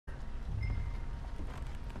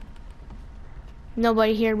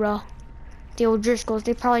Nobody here, bro. The old Driscolls,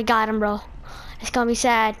 they probably got him, bro. It's gonna be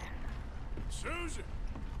sad. Susan!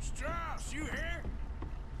 Strauss, you here?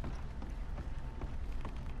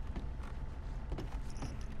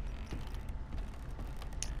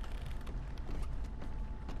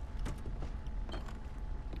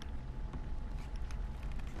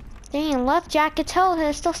 They ain't left, Jack. Could tell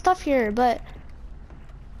there's still stuff here, but...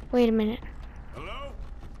 Wait a minute. Hello?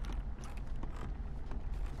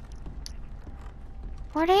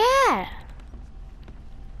 Where they at?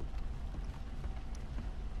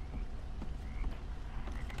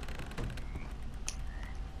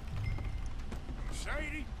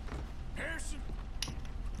 Sadie? Harrison?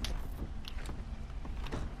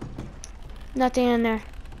 Nothing in there.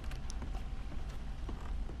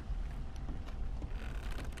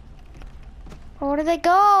 Where did they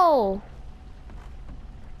go?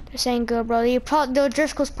 This ain't good, bro. The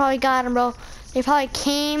Driscolls probably got him, bro. They probably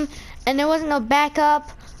came and there wasn't no backup.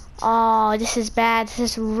 Oh, this is bad. This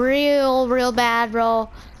is real bad, bro.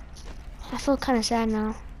 I feel kind of sad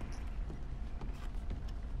now.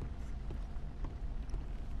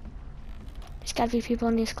 There's gotta be people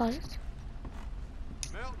in these closets.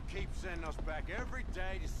 Milton keeps sending us back every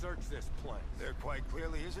day to search this place. There quite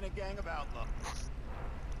clearly isn't a gang of outlaws.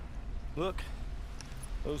 Look,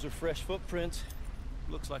 those are fresh footprints.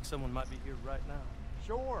 Looks like someone might be here right now.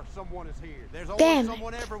 Sure, someone is here. There's always Damn.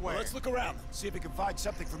 someone everywhere. Well, let's look around. See if we can find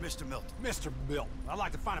something for Mr. Milton. Mr. Milton. I'd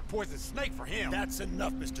like to find a poisonous snake for him. That's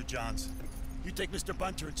enough, Mr. Johns. You take Mr.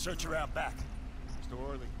 Bunter and search around back. Mr.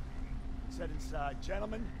 Orley. Let's head inside.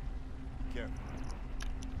 Gentlemen, be careful.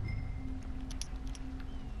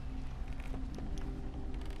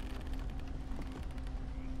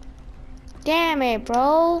 Damn it,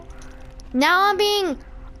 bro. Now I'm being...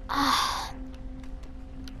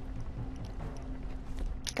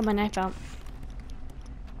 Got my knife out.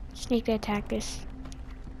 Sneak attack this.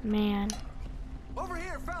 Man. Over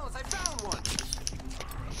here, fellas, I found one.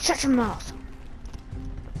 Shut your mouth.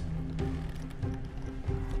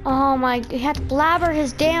 Oh my, he had to blabber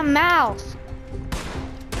his damn mouth.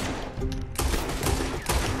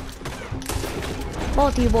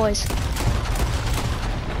 Both of you boys.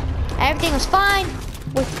 Everything was fine.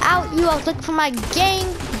 Without you, I was looking for my gang.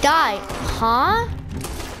 Died. Huh?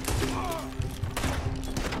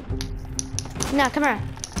 Now, come here.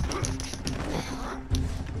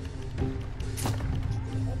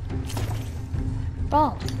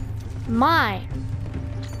 Bro. My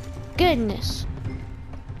goodness.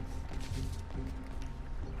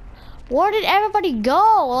 Where did everybody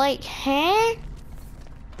go? Like, huh?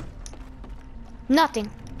 Nothing.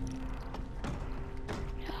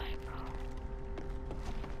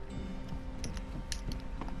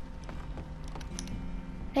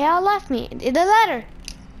 They all left me. The letter.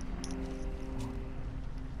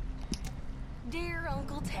 Dear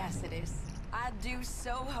Uncle Tacitus, I do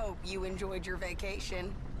so hope you enjoyed your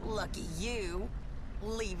vacation. Lucky you,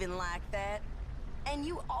 leaving like that. And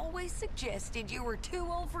you always suggested you were too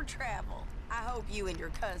old for travel. I hope you and your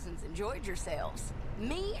cousins enjoyed yourselves.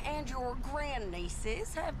 Me and your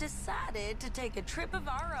grandnieces have decided to take a trip of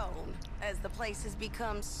our own, as the place has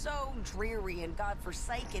become so dreary and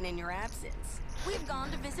godforsaken in your absence. We've gone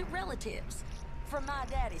to visit relatives. From my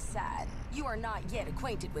daddy's side, you are not yet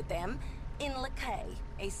acquainted with them, in Lakay,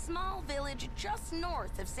 a small village just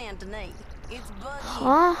north of Saint Denis. It's buggy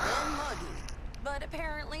and muggy, but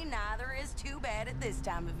apparently neither is too bad at this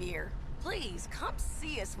time of year. Please come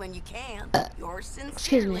see us when you can. Yours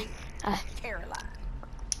sincerely, Caroline.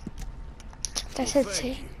 That's it.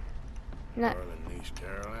 See? Not. Darling niece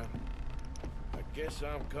Caroline. I guess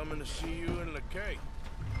I'm coming to see you in Lakay.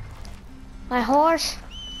 My horse.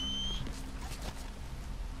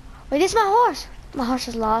 Wait, this is my horse. My horse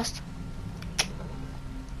is lost.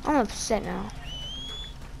 I'm upset now.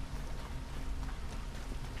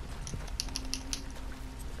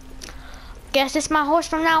 Guess it's my horse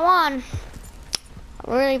from now on.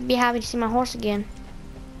 I'll really be happy to see my horse again.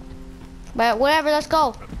 But whatever, let's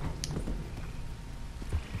go.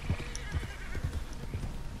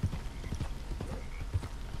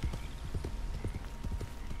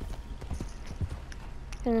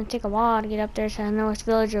 It's gonna take a while to get up there to the north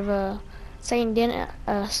village of Saint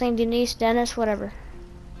Denis, Dennis, whatever.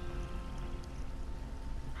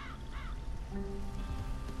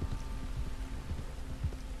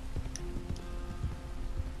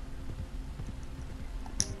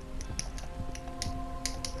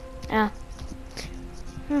 Yeah.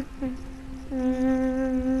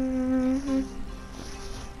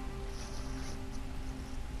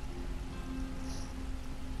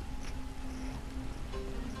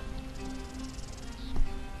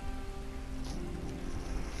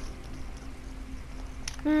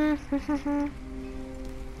 Guess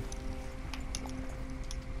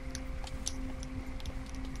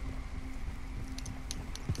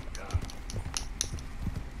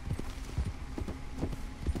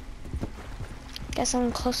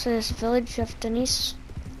I'm close to this village of Denise.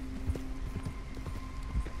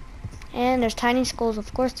 And there's tiny skulls,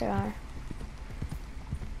 of course there are.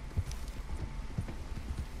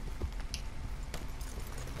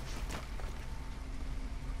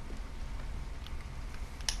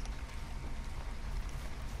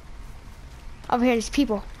 Over here, there's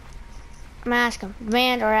people. I'm gonna ask them.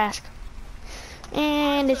 Demand or ask.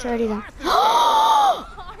 And it's already done.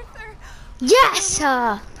 Arthur! Yes!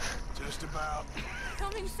 Just about.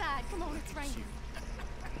 Come inside. Come on, it's raining.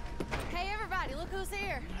 Hey, everybody, look who's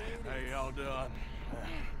here. How y'all doing?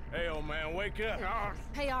 Hey, old man, wake up.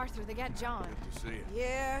 Hey, Arthur, they got John. Good to see you.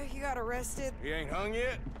 Yeah, he got arrested. He ain't hung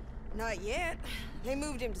yet? Not yet. They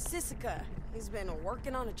moved him to Sisika. He's been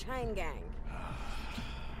working on a chain gang.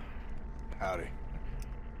 Howdy.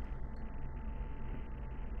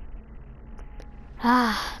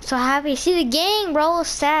 Ah, so happy. See the gang, bro. Was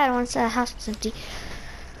sad once the house was empty.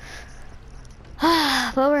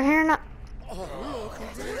 Ah, but we're here now.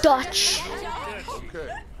 Dutch.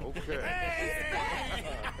 Okay.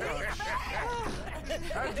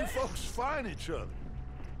 How did you folks find each other?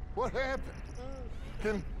 What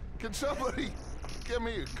happened? Can somebody give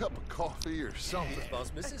me a cup of coffee or something? It was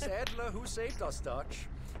Mrs. Adler who saved us, Dutch.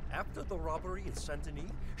 After the robbery in Saint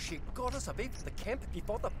Denis, she got us away from the camp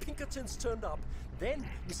before the Pinkertons turned up. Then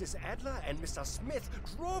Mrs. Adler and Mr. Smith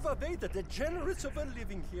drove away the degenerates who were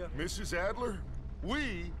living here. Mrs. Adler,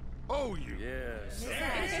 we owe you. Yes.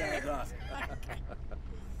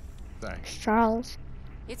 Thanks. Charles.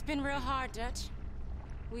 It's been real hard, Dutch.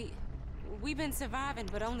 We've been surviving,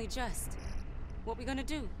 but only just. What we gonna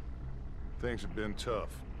do? Things have been tough.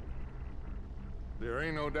 There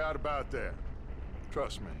ain't no doubt about that.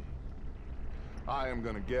 Trust me. I am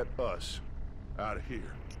gonna get us out of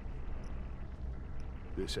here.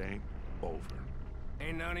 This ain't over.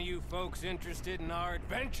 Ain't none of you folks interested in our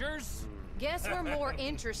adventures? Guess we're more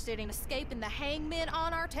interested in escaping the hangmen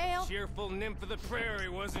on our tail. Cheerful nymph of the prairie,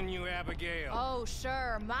 wasn't you, Abigail? Oh,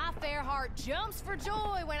 sure. My fair heart jumps for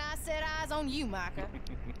joy when I set eyes on you, Micah.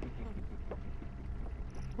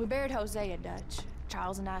 We buried Hosea, Dutch.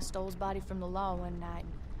 Charles and I stole his body from the law one night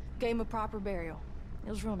and gave him a proper burial. It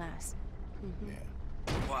was real nice.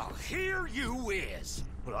 Well, here you is.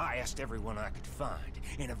 Well, I asked everyone I could find,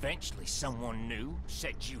 and eventually someone new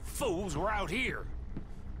said you fools were out here.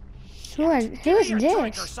 Who is Drink or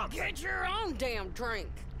this? something. Get your own damn drink.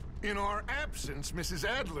 In our absence, Mrs.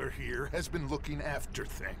 Adler here has been looking after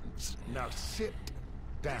things. Now sit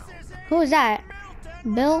down. Who is that?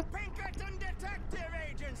 Bill?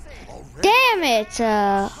 Damn it!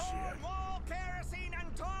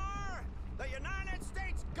 The United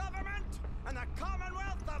States government and the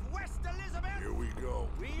Commonwealth of West Elizabeth. Here we go.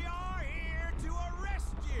 We are here to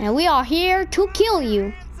arrest you. And we are here to kill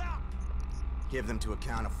you. Hands up. Give them to a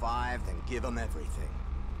count of 5, then give them everything.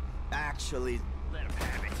 Actually, let them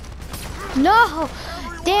have it. No!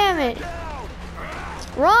 Damn it!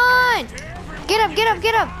 Run! Get up, get up,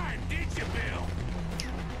 get up!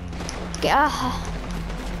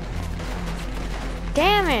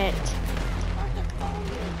 Damn it!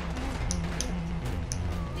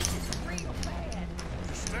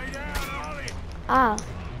 Stay down, Ollie. Ah.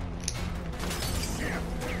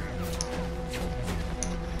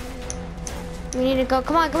 We need to go.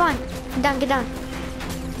 Come on, come on. Get down, get down.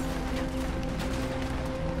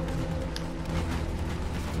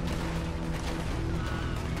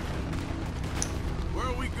 Where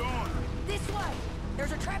are we going? This way.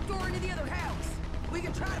 There's a trapdoor into the other house. We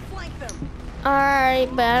can try to flank them.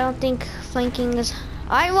 Alright, but I don't think flanking is...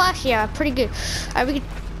 Alright, well, actually, yeah, pretty good. Alright, we could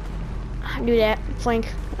do that. Flank.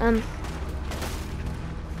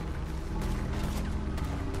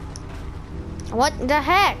 What the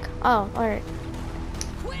heck? Oh, alright.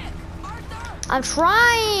 Quick, Arthur! I'm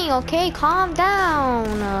trying! Okay, calm down.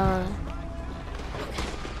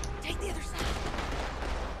 Take the other side.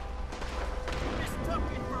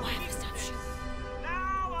 Why have to stop shooting?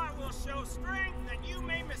 Now I will show strength that you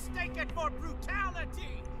may mistake it for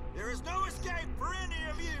brutality. There is no escape for any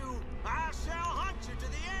of you. I shall hunt you to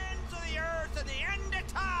the ends of the earth at the end of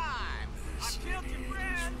time. I killed your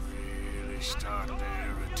friends. Really starting to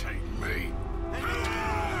irritate me. And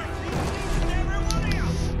you every one of you.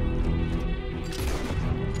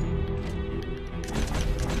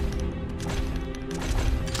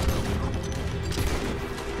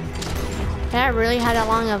 Did I really have that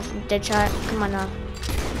long of dead shot? Come on now.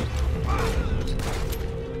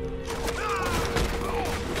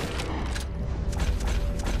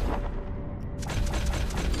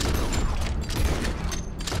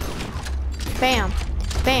 Bam.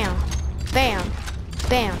 Bam. Bam.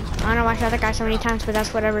 Bam. I don't know why I shot that guy so many times, but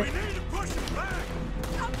that's whatever.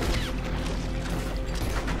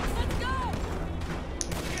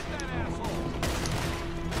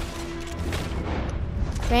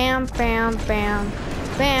 Bam, bam, bam.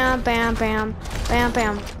 Bam, bam, bam. Bam,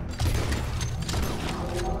 bam.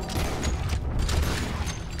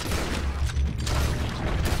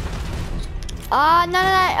 None of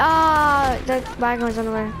that. The wagon was on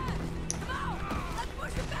the way.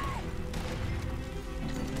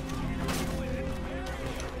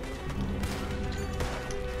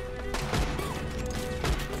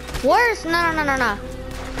 Where's, no.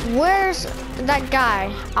 Where's that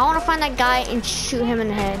guy? I want to find that guy and shoot him in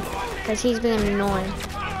the head, because he's being annoying.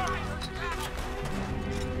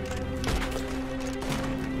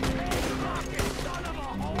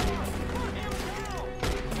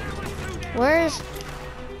 Where's...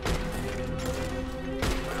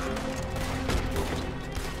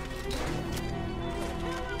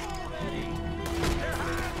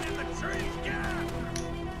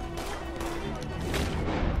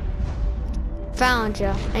 Found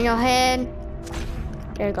you. In your head.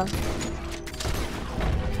 There you go.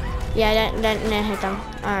 Yeah, that hit them.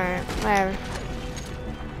 Alright, whatever.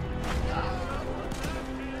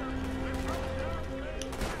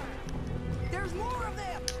 There's more of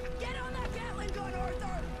them. Get on that Gatling gun,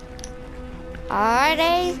 Arthur.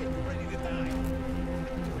 Alrighty.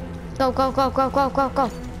 Go.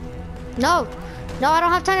 No, I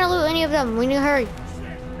don't have time to loot any of them. We need to hurry.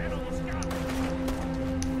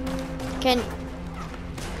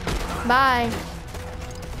 Bye.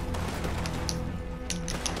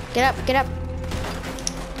 Get up.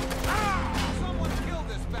 Someone killed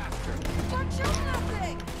this bastard. Start shooting that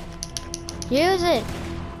thing. Use it.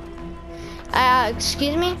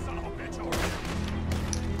 Excuse me?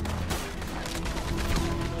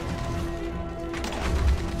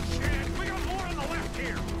 Shit, we got more on the left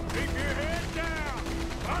here. Keep your head down.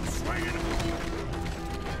 I'm swinging.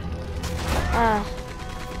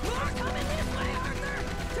 More coming this way, Arthur.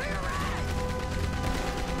 To your right.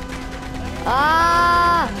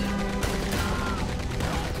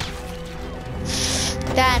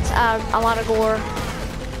 That's a lot of gore.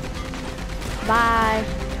 Bye.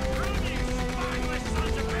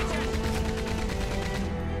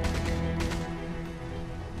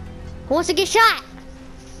 Who wants to get shot?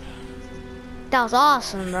 That was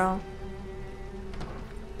awesome, bro.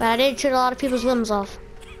 But I did shoot a lot of people's limbs off.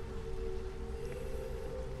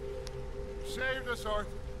 Saved us, Arthur.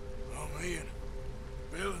 Oh, man.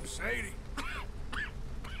 Bill and Sadie.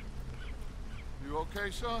 You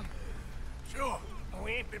okay, son? Sure.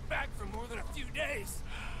 We ain't been back for more than a few days.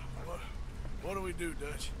 What do we do,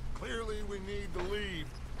 Dutch? Clearly, we need to leave.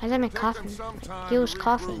 Why is that man Take them coughing? some time He was to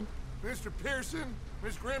coughing. regroup. Mr. Pearson,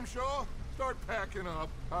 Miss Grimshaw, start packing up.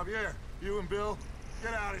 Javier, you and Bill,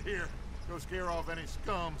 get out of here. Go scare off any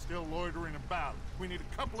scum still loitering about. We need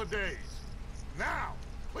a couple of days. Now,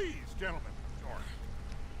 please, gentlemen. Sure.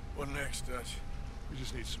 What next, Dutch? We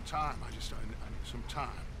just need some time. I need some time.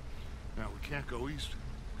 Now, we can't go east,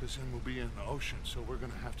 because then we'll be in the ocean, so we're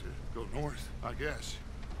gonna have to go north, I guess.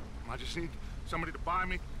 I just need somebody to buy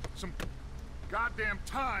me some goddamn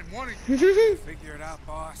time. Figure it out,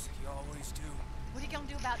 boss. You always do. What are you gonna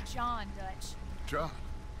do about John, Dutch? John,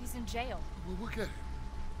 He's in jail. we'll get him.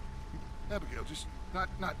 Abigail, just not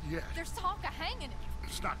yet. There's talk of hanging him.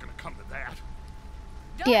 It's not gonna come to that.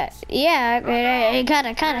 Yeah, it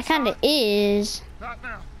kind of is. Not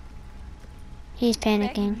now. He's Begging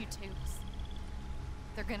panicking. you to.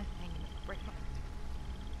 They're gonna hang him. Break my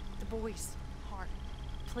heart. The boy's heart.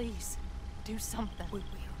 Please, do something. We will.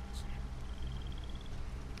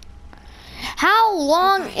 How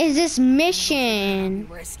long is this mission?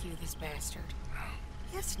 Rescue this bastard.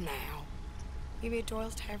 Yes, now. Maybe at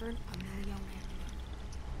Doyle's Tavern. I'm not alone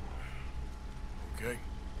after. Okay.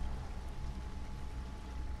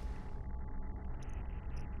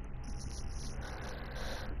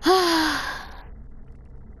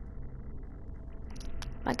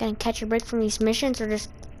 Am I gonna catch a break from these missions or just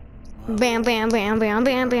bam, bam, bam, bam,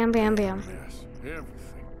 bam, bam, bam, bam? Yes,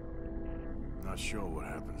 everything. Not sure what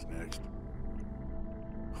happens next.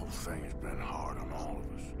 Whole thing has been hard on all of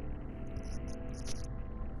us.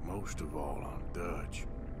 Most of all on Dutch.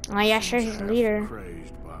 Oh yeah, sure, he's the leader.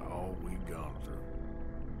 Crazed by all we've gone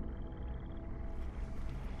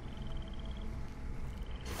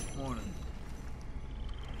through. Morning.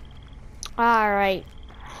 All right.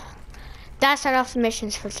 That's off the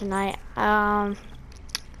missions for tonight.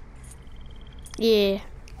 Yeah.